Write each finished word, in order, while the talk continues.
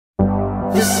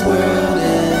This world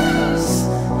ends,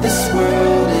 this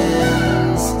world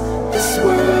ends, this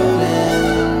world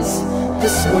ends,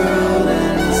 this world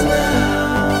ends now.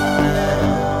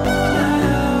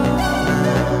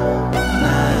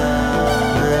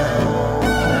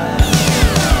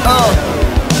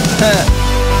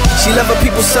 She love her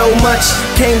people so much,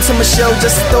 came to my show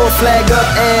just to throw a flag up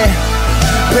and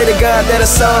pray to God that I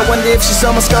saw her. Wonder if she saw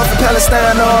my scarf in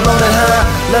Palestine all on it, huh?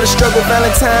 Let her struggle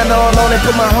Valentine all on it,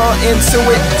 put my heart into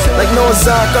it. Like Noah's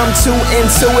Ark, I'm too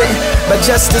into it. By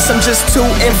justice, I'm just too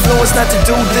influenced not to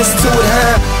do this to it,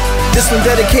 huh? This one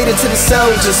dedicated to the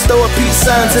soldiers. Throw up peace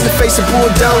signs in the face of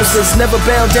bulldozers. Never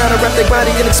bow down or wrap their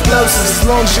body in explosives. As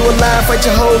long as you're alive, fight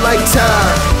your whole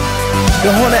lifetime.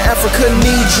 The Horn of Africa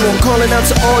needs you. I'm calling out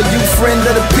to all you, friend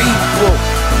of the people.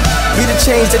 Be the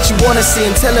change that you wanna see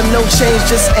and tell them no change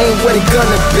just ain't what it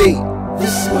gonna be.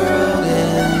 This world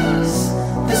ends,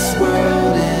 this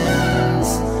world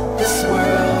ends, this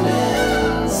world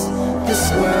ends, this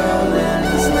world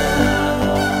ends now.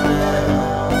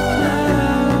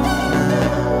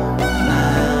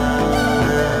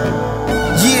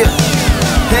 Yeah,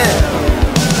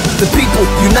 the people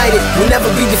united will never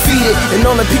be defeated, and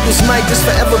on the people's might this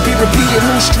forever be repeated.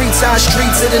 New streets, our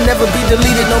streets, it'll never be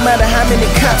deleted. No matter how many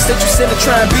cops that you send to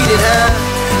try and beat it, huh?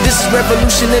 This is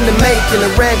revolution in the making.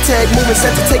 A ragtag movement set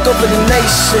to take over the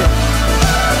nation.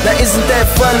 Now isn't that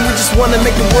fun? We just wanna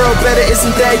make the world better,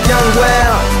 isn't that young?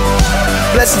 Well,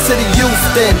 blessings to the youth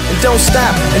then, and don't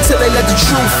stop until they let the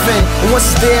truth in. And once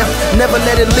it's there, never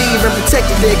let it leave, and protect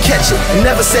it there, catch it, and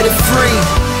never set it free.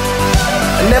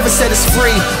 I never said it's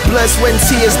free. Blood, sweat, and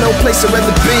tears, no place I'd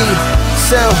rather be.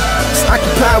 So, let's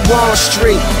occupy Wall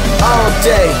Street all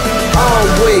day, all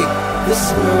week. This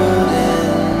world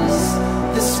ends,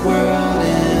 this world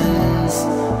ends,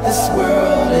 this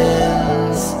world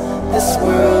ends, this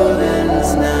world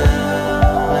ends now.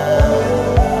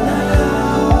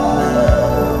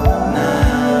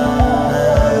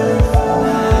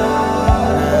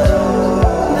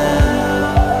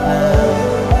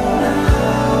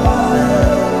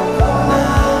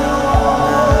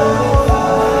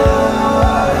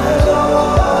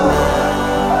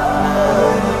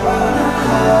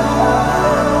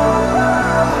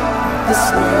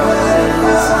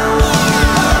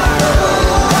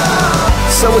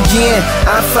 So again,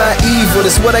 I fight evil.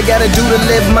 That's what I gotta do to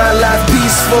live my life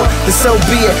peaceful. Then so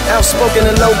be it. Outspoken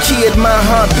and low key, my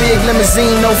heart big,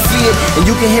 limousine, no fear. And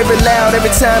you can hear it loud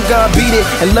every time God beat it.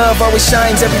 And love always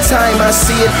shines every time I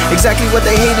see it. Exactly what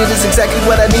they hated is exactly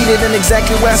what I needed, and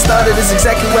exactly where I started is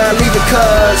exactly where I leave it.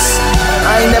 Cause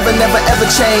I ain't never ever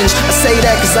changed. I say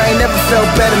that cause I ain't never felt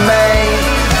better, man.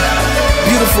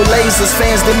 Beautiful lasers,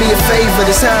 fans did me a favor.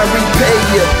 That's how I repay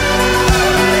you.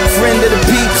 Friend of the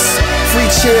peeps,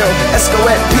 free chill, let's go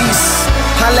at peace.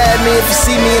 Holla at me if you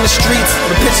see me in the streets.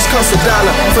 The pictures cost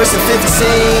 $1, first and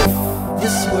 15.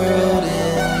 This world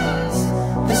ends,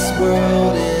 this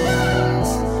world ends,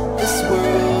 this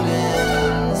world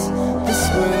ends, this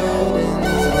world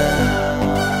ends now.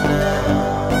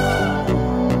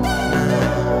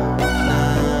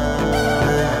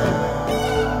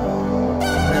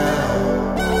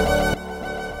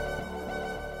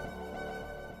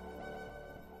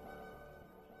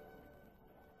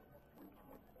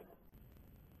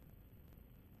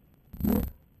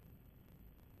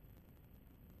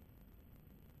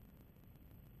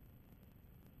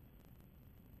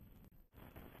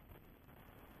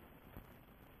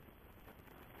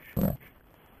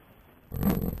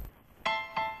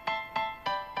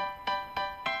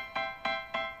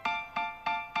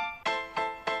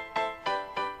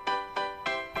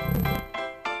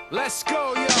 Let's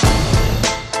go, yo!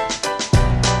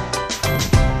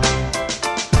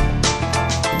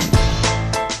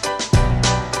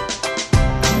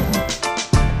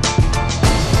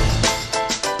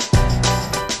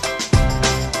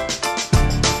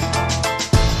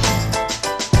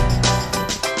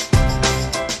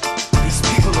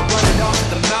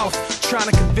 Trying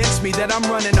to convince me that I'm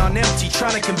running on empty,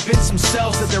 trying to convince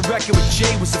themselves that their record with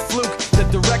Jay was a fluke,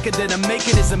 that the record that I'm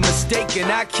making is a mistake,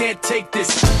 and I can't take this.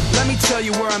 Let me tell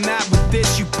you where I'm at with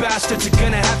this. You bastards are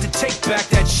gonna have to take back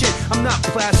that shit. I'm not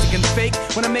plastic and fake.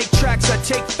 When I make tracks, I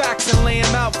take facts and lay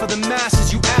them out for the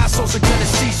masses. You assholes are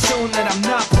gonna see soon that I'm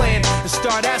not playing, and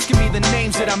start asking me the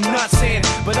names that I'm not saying.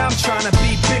 But I'm trying to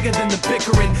be bigger than the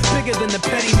bickering, bigger than the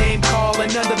petty name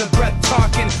calling, under the breath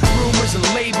talking, rumors and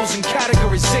labels and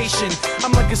categorization.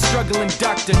 I'm like a struggling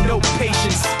doctor, no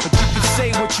patience. But you can say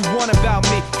what you want about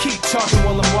me, keep talking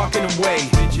while I'm walking away.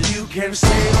 You can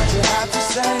say what you have to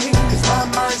say, cause my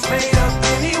mind's made up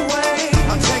anyway.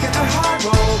 I'm taking the high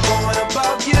road, going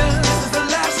above you. This is the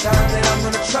last time that I'm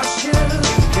gonna trust you.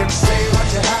 You can say what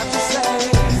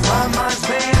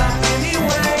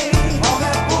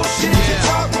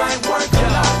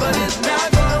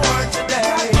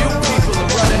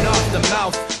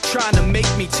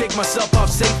take myself off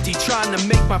safety, trying to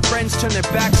make my friends turn their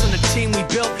backs on the team we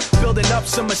built, building up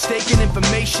some mistaken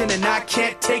information, and I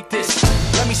can't take this.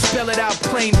 Let me spell it out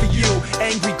plain for you.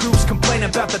 Angry groups complain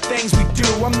about the things we do.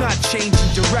 I'm not changing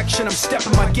direction, I'm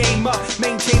stepping my game up,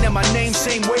 maintaining my name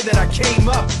same way that I came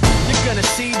up. You're gonna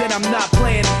see that I'm not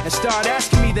playing and start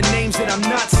asking me the names that I'm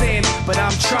not saying, but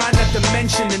I'm trying not to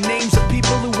mention the names of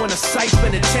people who wanna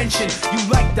siphon attention. You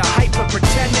like the hype of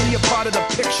pretending you're part of the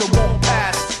picture won't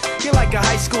pass. You're like a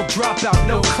high school dropout,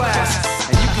 no class.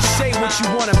 And you can say what you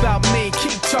want about me,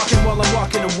 keep talking while I'm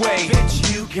walking away. Bitch,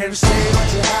 you can say what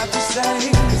you have to say,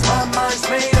 'cause my mind's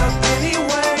made up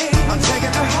anyway. I'm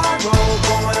taking the high road,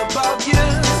 going above you.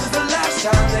 This is the last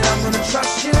time that I'm gonna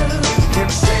trust you. You can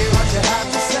say